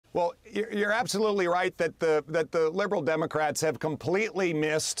Well, you're absolutely right that the liberal Democrats have completely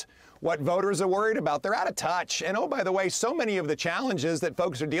missed what voters are worried about. They're out of touch. And oh, by the way, so many of the challenges that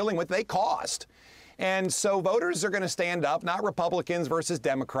folks are dealing with, they caused. And so voters are going to stand up, not Republicans versus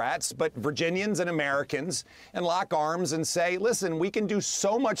Democrats, but Virginians and Americans, and lock arms and say, listen, we can do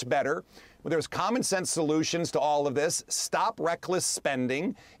so much better. There's common sense solutions to all of this. Stop reckless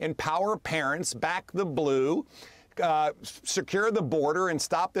spending, empower parents, back the blue. Secure the border and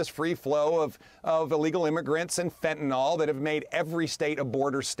stop this free flow of illegal immigrants and fentanyl that have made every state a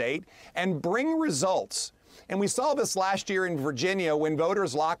border state, and bring results. And we saw this last year in Virginia when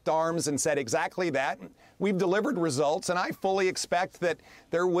voters locked arms and said exactly that. We've delivered results, and I fully expect that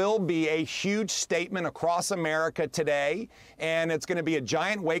there will be a huge statement across America today, and it's going to be a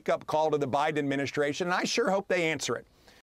giant wake-up call to the Biden administration, and I sure hope they answer it.